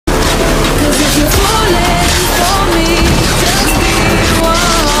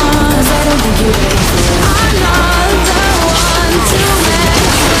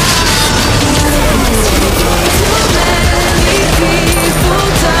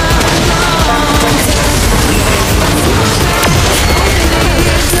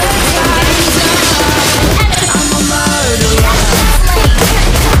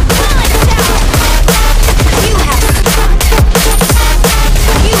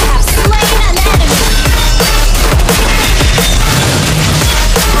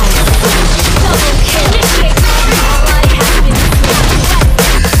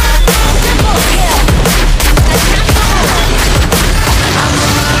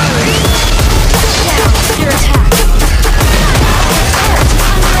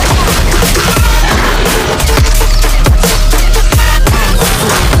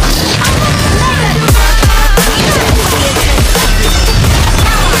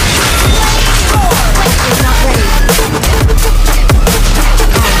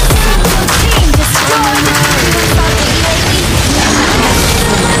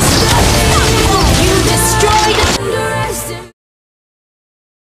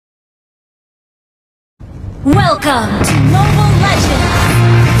Welcome to Mobile Legends!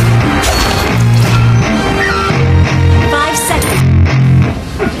 5 seconds.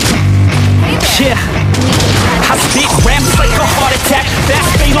 Yeah, I spit ramps like a heart attack. Fast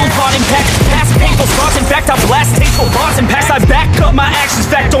fatal heart impact. Past painful scars. In fact, I blast tasteful bars and past. I back up my actions.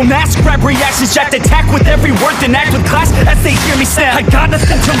 Fact, don't ask, grab reactions. Jacked attack with every word, then act with class as they hear me snap. I got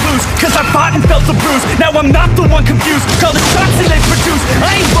nothing to lose, cause I fought and felt the bruise. Now I'm not the one confused. Call the shots and they produce.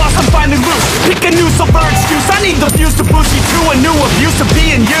 I ain't lost, I'm finally loose. Pick a new silver excuse. I need the views to boost me to a new abuse of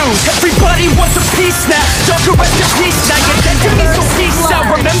being used. Everybody wants a piece now. Don't go rest in peace now. You're dead to me, so peace out.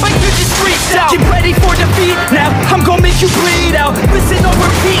 Remember, you just reached out. Get ready for defeat now. I'm gonna make you bleed out. Listen on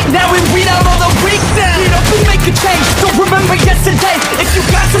repeat now and read out all the weak now. Get up and make a change. Don't remember yesterday. If you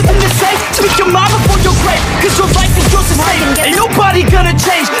got something to say, speak your mind before your grave. Cause your life is yours to save. Ain't nobody gonna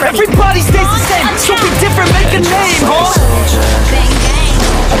change. Everybody stays the same. So be different, make a name, huh?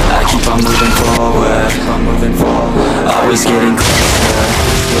 I keep on moving forward, always getting closer.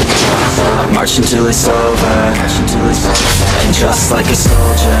 I march until it's over, and just like a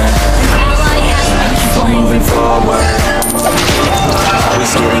soldier, I keep on moving forward,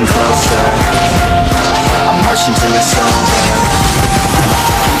 always getting closer. I march until it's over,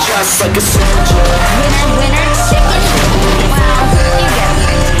 and just like a soldier. Winner, winner, chicken. Wow, you get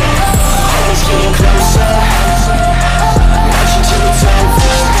me. Always getting closer. March until it's over.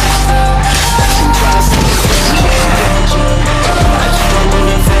 And just like a soldier, I keep on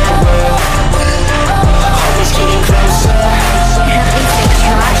moving forward, always getting closer.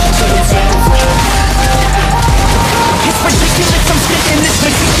 March until it's over. It's ridiculous, I'm spitting this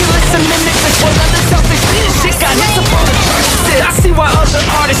ridiculous and limitless. While other selfish shit got hits upon the person. I see why other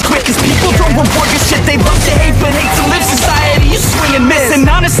artists quit, cause people don't reward your shit. They love to hate, but hate to live. Society is swing and miss. And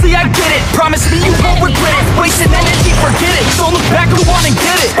honestly, I get it. Promise me you won't regret it. Wasting energy, forget it. Don't look back, go on and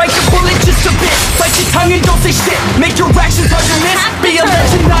get it. Bite your bullet just a bit. Bite your tongue and don't say shit. Make your actions hard to miss. Be a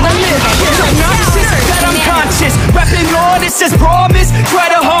legend, not a myth. It's obnoxious that I'm conscious. Rapping honest as promise. Try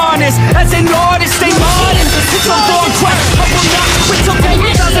to harness. As an artist, stay modern. It's a long track. I will not quit till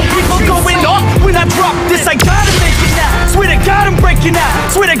 10,000 people going off. When I drop this, I gotta make it now. Swear to God, I'm breaking out.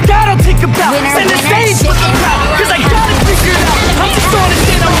 Swear to God, I'll take a bow. Send the stage for the crowd. Cause I gotta figure it out. I'm just honest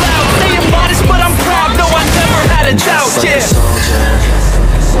and I'm loud. Saying modest, but I'm proud. No, I never had a doubt. Yeah.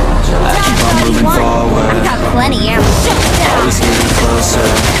 I keep on moving forward, Got plenty of ammo. always getting closer.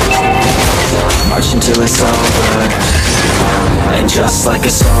 March until it's over. And just like a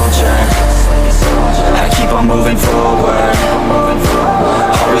soldier, I keep on moving forward,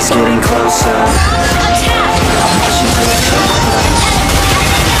 always getting closer. March until it's over.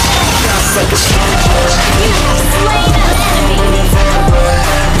 Just like a soldier, You have slain an enemy.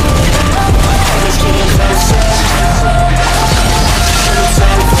 always getting closer. Till it's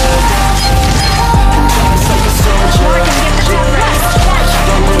over. Just like a soldier, I keep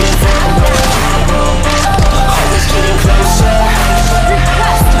on moving forward, always getting closer.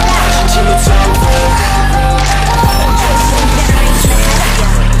 Till it's over.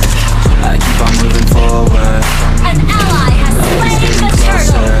 I keep on moving forward, An ally has always slain getting the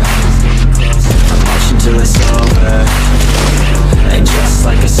closer. turtle. I march until it's over. And just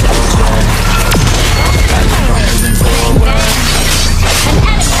like a soldier, I keep on moving forward, An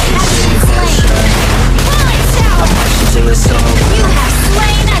enemy has been slain. Lights I out. march until it's over. You have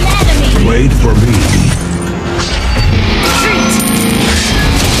slain an enemy. Wait for me.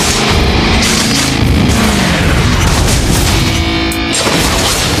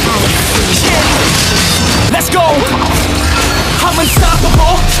 Let's go! I'm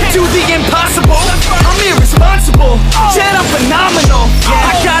unstoppable, do the impossible. I'm irresponsible, yet I'm phenomenal.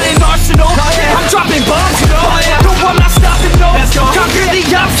 I got an arsenal, I'm dropping bombs, you know. No, I'm not stopping, no. Conquer the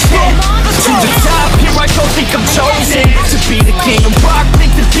obstacle. To the top, here I go, think I'm chosen to be the king of rock,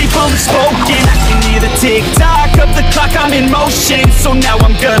 think the people have spoken. I can hear the tick-tock of the clock, I'm in motion. So now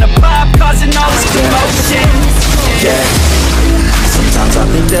I'm gonna pop, causing all this commotion. Yeah, sometimes I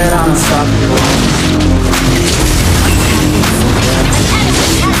think that I'm unstoppable.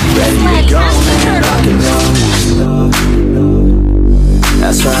 Ready to go, man, rock and roll.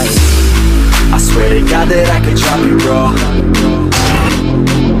 That's right, I swear to God that I could drop you raw.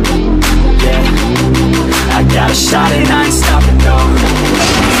 Yeah, I got a shot and I ain't stopping, no.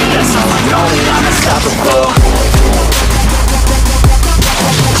 That's how I know that I'm unstoppable.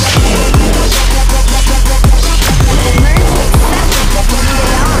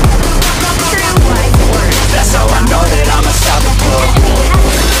 That's how I know that I'm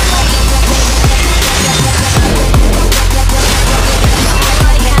unstoppable.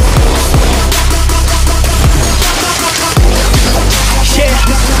 Yeah,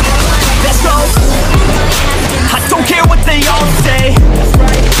 let's go.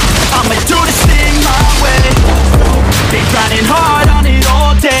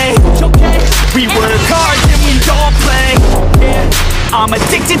 I'm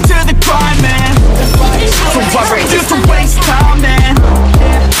addicted to the grind, man. So I refuse to waste time, man.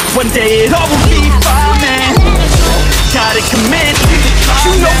 One day it all will be fine, man. Gotta commit to the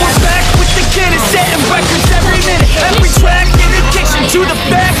climb. You know we're back with the Guinness, setting records every minute, every track. In addiction to the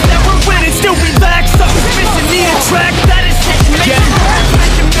fact that we're winning, still we lack something's missing. Need a track that is hitting,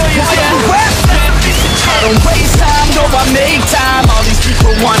 making millions. I don't waste time, no, I make time. All these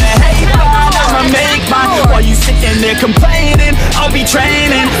people wanna hate mine, I'ma make mine. While you sitting there complaining, I'll be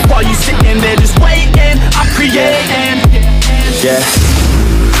training. While you sitting there just waiting, I'm creating. Yeah,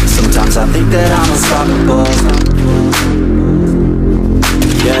 sometimes I think that I'm unstoppable.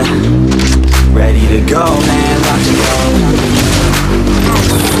 Yeah, ready to go, man, lock and load.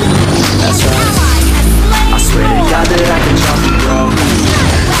 That's right, I swear to God that I can jump and grow.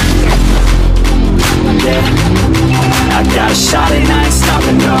 Yeah, I got a shot and I ain't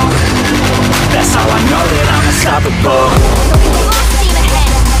stopping, no. That's how I know that I'm unstoppable.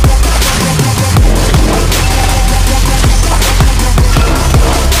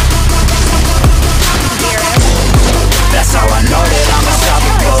 That's how I know that I'm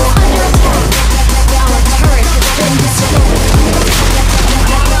unstoppable. Our turret has been destroyed.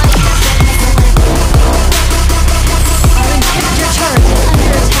 Our inhibitor turret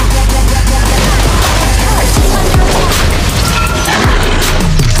is under attack. Turret is under attack.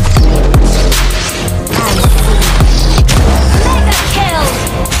 Mega kill!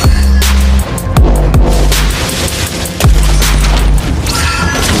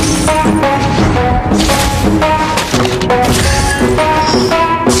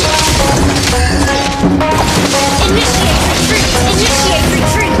 Initiate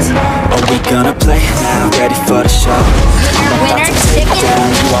retreat! Are we gonna play now? Ready for the show? Winner, chicken?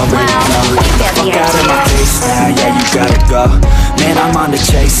 Well, you get the Fuck out of my idea. face now, yeah, you gotta go. Man, I'm on the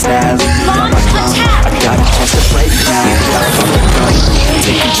chase now, leave me on my own. I got a chance to break now, gotta fucking go.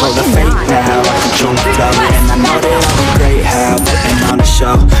 Take control of fate now, I control the flow. And I know that I'll be great, how putting on a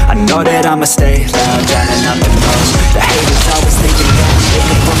show. I know that I'ma stay loud, drowning out the noise. The haters always thinking that they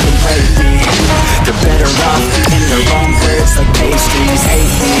can fucking break me. They're better off in their own words like pastries.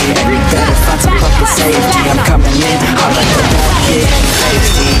 Hate me, and you better find some fucking safety. I'm coming in, I like the bad kid,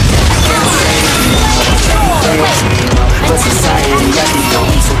 tasty. Can't save me, crazy. But society got me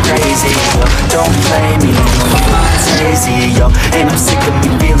going so crazy. Don't play me, my mind's hazy, yo. And I'm sick of me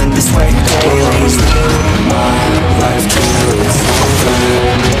feeling this way daily. My life till it's over,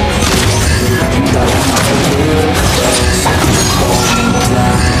 and I will not forgive those who hold me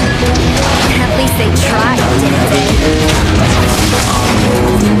down. At least they tried, didn't they? I'm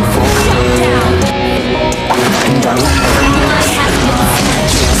moving forward, and I will never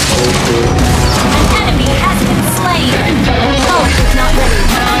just hold it down. An enemy has been slain. Oh, it's not ready.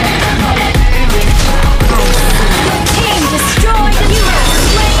 Team destroyed. You have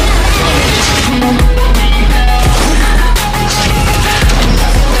slain an enemy.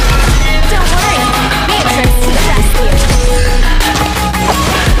 Don't worry. Matrix to the rescue.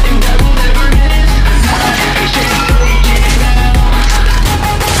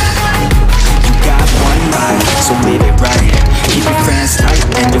 You got one life, so live it right. Keep your friends tight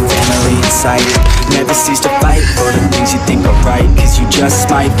and your family in sight. Never cease to fight for the things you think are right, cause you just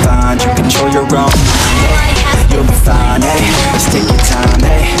might find you control your own. You'll be fine, eh? Just take your time,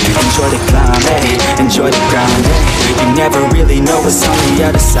 eh? Enjoy the climb, eh? Enjoy the grind, eh? You never really know what's on the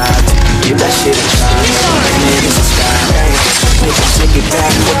other side. Give that shit a try, and it is a sky, eh? Niggas take it back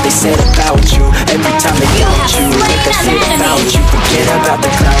what they said about you. Every time they doubt you, make that shit about you. Forget about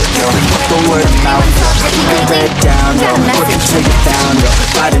the clout, yo. Fuck the word of mouth, yo. Keep your head down, yo. Work until you're found, yo.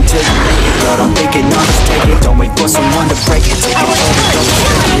 Fight until you make it, yo. Don't think it, no, just take it. Don't wait for someone to break it. Take it, don't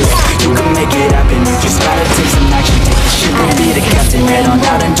break it. You can make it happen, you just gotta take some action. Take the shit and be the captain. Head on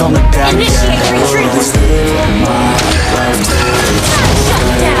out and don't look back, yeah. Just live my life till it's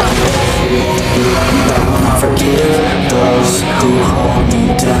over. I will not forgive those who hold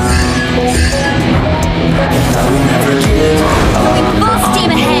me down. And I will never give up. Full steam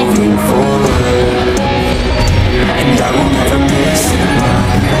ahead. Moving forward, and I will never miss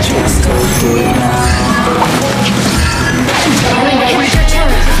my chance to do it now. Our inhibitor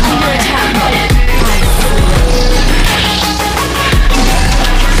turret is under attack.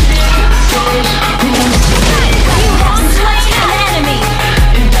 You have slain an enemy.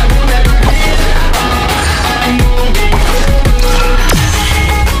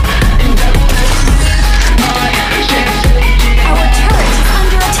 Our turret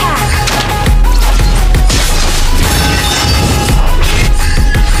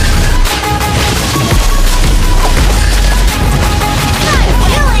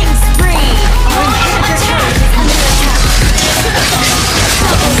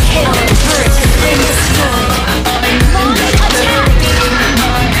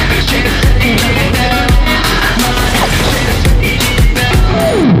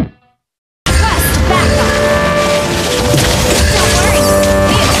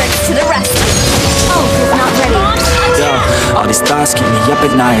thoughts keep me up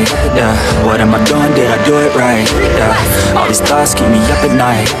at night, yeah. What am I doing, did I do it right, yeah. All these thoughts keep me up at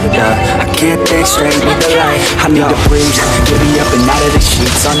night, yeah. I can't think straight, need the light, I need to breathe. Get me up and out of the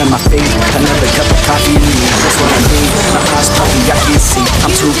sheets, under my feet. Another cup of coffee in me, that's what I need. My eyes puffy, I can't see.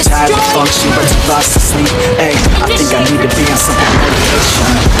 I'm too tired to function, but too lost to sleep. Ay, I think I need to be on some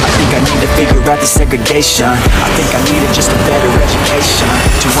medication. I think I need to figure out the segregation. I think I needed just a better education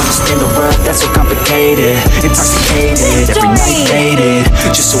to understand the world that's so complicated. Intoxicated, every night faded,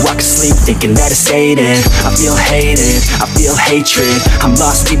 just so I can sleep thinking that it's hated. I feel hated, I feel hatred. I'm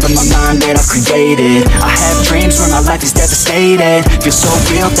lost deep in my mind that I've created. I have dreams where my life is devastated. Feel so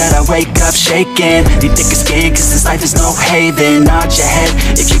real that I wake up shaking. Need thicker skin cause this life is no haven. Nod your head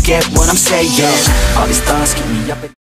if you get what I'm saying. All these thoughts keep me up at